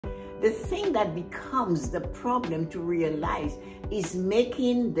The thing that becomes the problem to realize is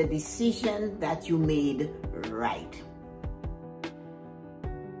making the decision that you made right.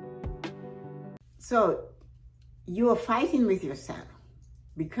 So you are fighting with yourself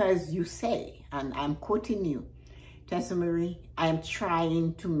because you say, and I'm quoting you, Tessa-Marie, I am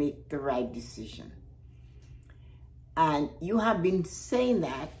trying to make the right decision. And you have been saying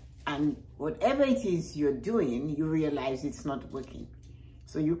that, and whatever it is you're doing, you realize it's not working.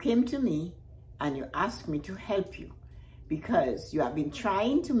 So you came to me and you asked me to help you because you have been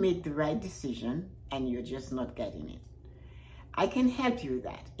trying to make the right decision and you're just not getting it. I can help you with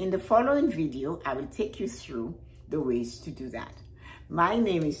that. In the following video, I will take you through the ways to do that. My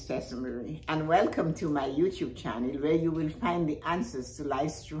name is Tessa-Marie and welcome to my YouTube channel where you will find the answers to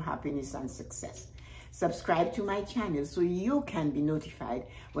life's true happiness and success. Subscribe to my channel so you can be notified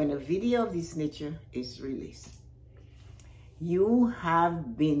when a video of this nature is released. You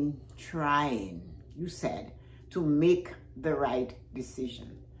have been trying, you said, to make the right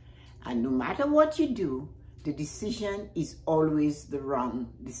decision. And no matter what you do, the decision is always the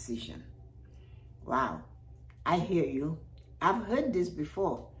wrong decision. Wow, I hear you. I've heard this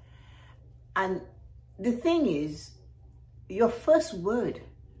before. And the thing is, your first word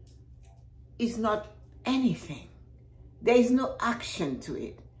is not anything. There is no action to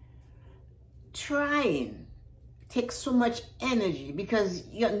it. Trying takes so much energy because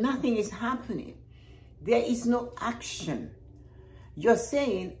nothing is happening. There is no action. You're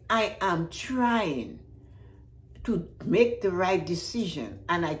saying, I am trying to make the right decision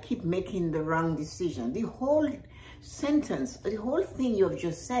and I keep making the wrong decision. The whole sentence, the whole thing you have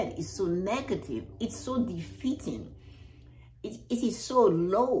just said is so negative. It's so defeating. It is so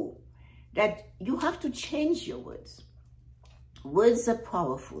low that you have to change your words. Words are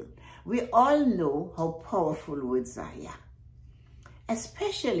powerful. We all know how powerful words are, yeah.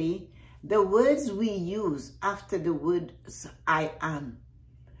 Especially the words we use after the words I am.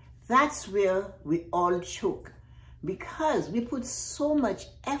 That's where we all choke because we put so much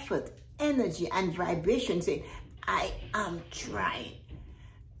effort, energy, and vibration saying, I am trying.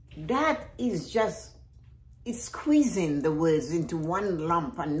 That is just, it's squeezing the words into one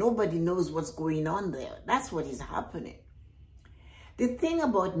lump and nobody knows what's going on there. That's what is happening. The thing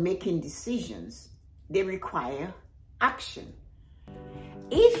about making decisions, they require action.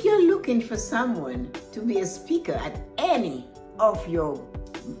 If you're looking for someone to be a speaker at any of your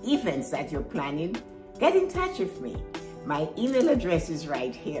events that you're planning, get in touch with me. My email address is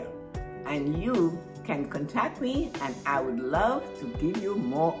right here. And you can contact me and I would love to give you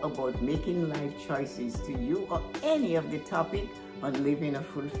more about making life choices to you or any of the topic on living a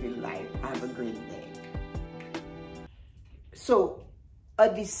fulfilled life. Have a great day. So a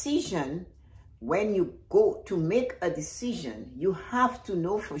decision, when you go to make a decision, you have to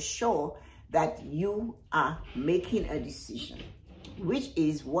know for sure that you are making a decision, which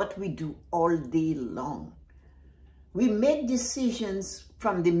is what we do all day long. We make decisions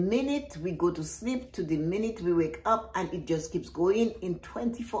from the minute we go to sleep to the minute we wake up, and it just keeps going in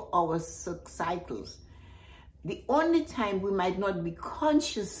 24-hour cycles. The only time we might not be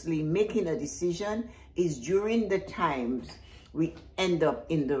consciously making a decision is during the times we end up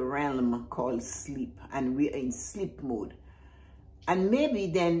in the realm called sleep, and we're in sleep mode. And maybe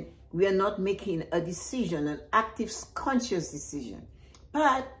then we are not making a decision, an active, conscious decision.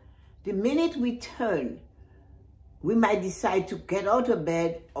 But the minute we turn, we might decide to get out of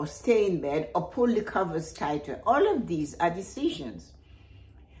bed or stay in bed or pull the covers tighter. All of these are decisions.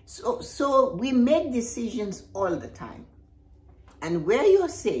 So we make decisions all the time. And where you're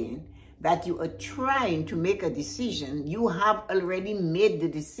saying that you are trying to make a decision, you have already made the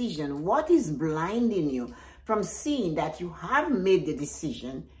decision. What is blinding you from seeing that you have made the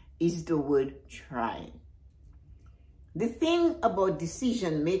decision is the word trying. The thing about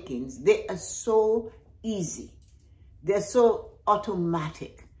decision makings, they are so easy. They're so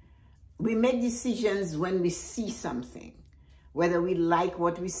automatic. We make decisions when we see something, whether we like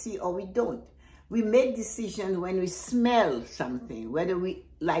what we see or we don't. We make decisions when we smell something, whether we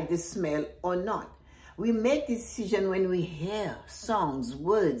like the smell or not. We make decisions when we hear songs,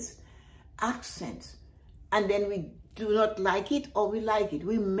 words, accents, and then we do not like it or we like it.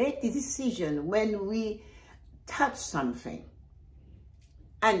 We make the decision when we touch something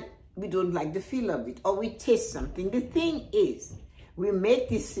and we don't like the feel of it, or we taste something. The thing is, we make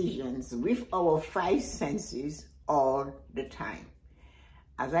decisions with our 5 senses all the time.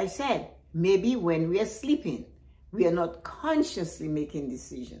 As I said, maybe when we are sleeping, we are not consciously making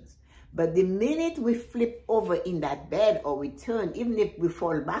decisions. But the minute we flip over in that bed or we turn, even if we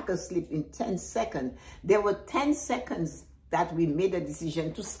fall back asleep in 10 seconds, there were 10 seconds that we made a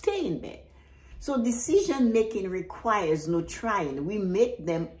decision to stay in bed. So decision making requires no trying. We make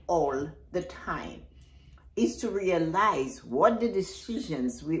them all the time. Is to realize what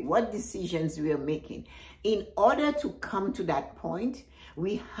decisions we are making. In order to come to that point,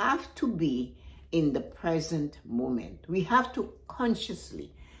 we have to be in the present moment. We have to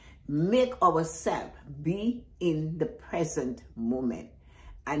consciously make ourselves be in the present moment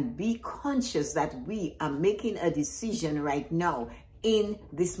and be conscious that we are making a decision right now in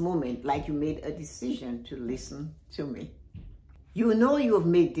this moment, like you made a decision to listen to me. You know you have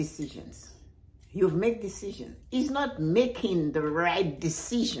made decisions. You've made decisions. It's not making the right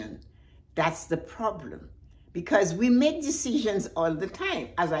decision. That's the problem. Because we make decisions all the time,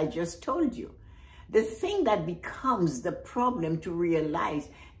 as I just told you. The thing that becomes the problem to realize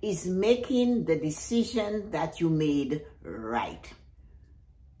is making the decision that you made right.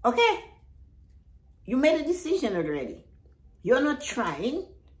 Okay? You made a decision already. You're not trying.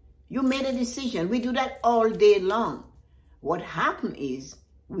 You made a decision. We do that all day long. What happened is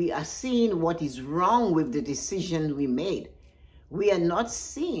we are seeing what is wrong with the decision we made. We are not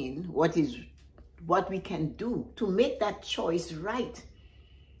seeing what we can do to make that choice right.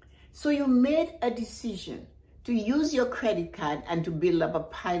 So you made a decision to use your credit card and to build up a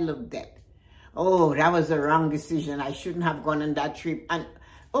pile of debt. Oh, that was the wrong decision. I shouldn't have gone on that trip. And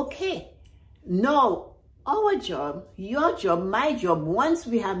okay, no, our job, your job, my job, once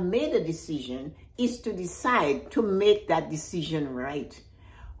we have made a decision, is to decide to make that decision right.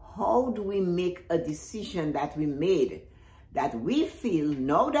 How do we make a decision that we made, that we feel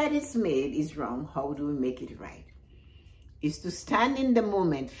now that it's made is wrong? How do we make it right? Is to stand in the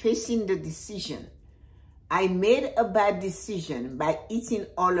moment, facing the decision. I made a bad decision by eating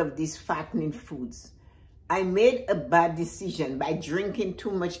all of these fattening foods. I made a bad decision by drinking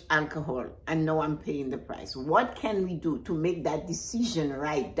too much alcohol, and now I'm paying the price. What can we do to make that decision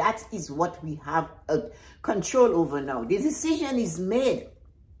right? That is what we have control over now. The decision is made.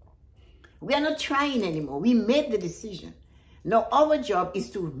 We are not trying anymore. We made the decision. Now our job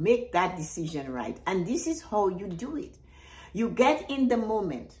is to make that decision right. And this is how you do it. You get in the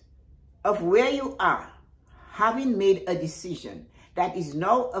moment of where you are, having made a decision that is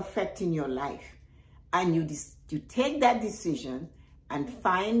now affecting your life. And you take that decision and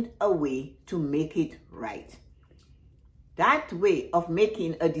find a way to make it right. That way of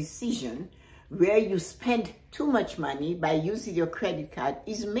making a decision where you spend too much money by using your credit card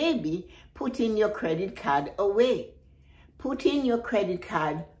is maybe putting your credit card away. Putting your credit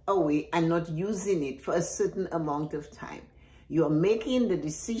card away and not using it for a certain amount of time. You're making the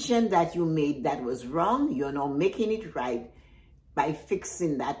decision that you made that was wrong. You're now making it right by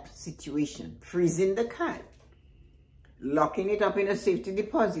fixing that situation. Freezing the card. Locking it up in a safety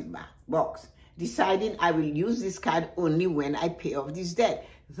deposit box. Deciding I will use this card only when I pay off this debt.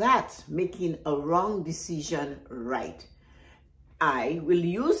 That's making a wrong decision right. I will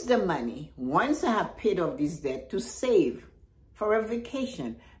use the money once I have paid off this debt to save for a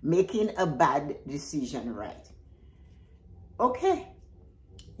vacation, making a bad decision right. Okay,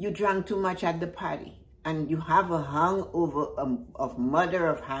 you drank too much at the party and you have a hangover of mother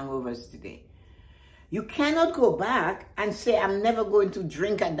of hangovers today. You cannot go back and say, I'm never going to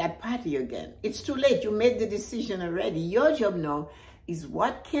drink at that party again. It's too late. You made the decision already. Your job now is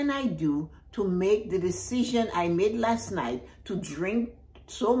what can I do to make the decision I made last night to drink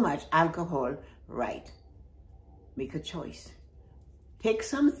so much alcohol right. Make a choice. Take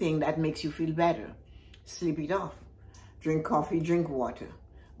something that makes you feel better. Sleep it off. Drink coffee, drink water.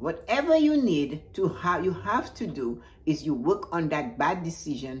 Whatever you need to have, you have to do is you work on that bad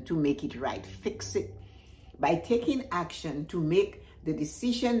decision to make it right. Fix it by taking action to make the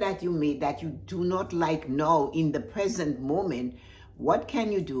decision that you made that you do not like now in the present moment. What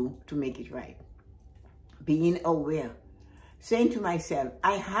can you do to make it right? Being aware. Saying to myself,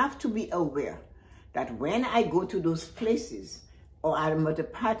 I have to be aware that when I go to those places or I'm at a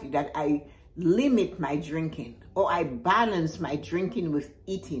party that I limit my drinking or I balance my drinking with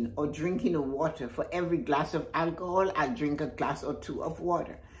eating or drinking of water. For every glass of alcohol, I'll drink a glass or two of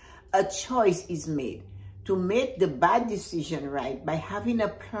water. A choice is made to make the bad decision right by having a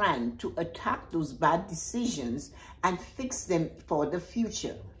plan to attack those bad decisions and fix them for the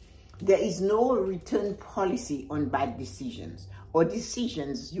future. There is no return policy on bad decisions or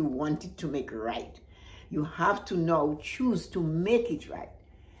decisions you wanted to make right. You have to now choose to make it right.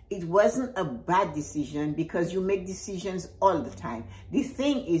 It wasn't a bad decision because you make decisions all the time. The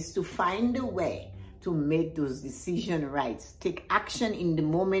thing is to find a way to make those decisions right. Take action in the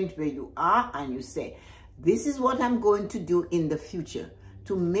moment where you are and you say, this is what I'm going to do in the future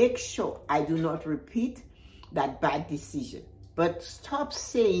to make sure I do not repeat that bad decision. But stop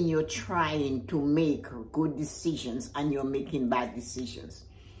saying you're trying to make good decisions and you're making bad decisions.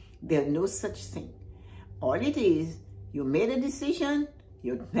 There's no such thing. All it is, you made a decision.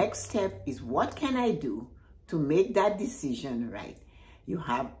 Your next step is, what can I do to make that decision right? You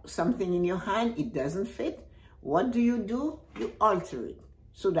have something in your hand, it doesn't fit. What do? You alter it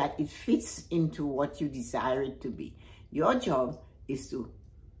so that it fits into what you desire it to be. Your job is to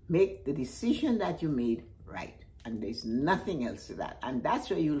make the decision that you made right. And there's nothing else to that. And that's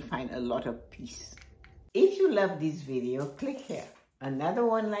where you'll find a lot of peace. If you love this video, click here. Another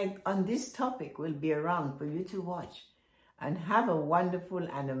one like on this topic will be around for you to watch. And have a wonderful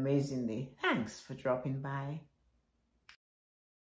and amazing day. Thanks for dropping by.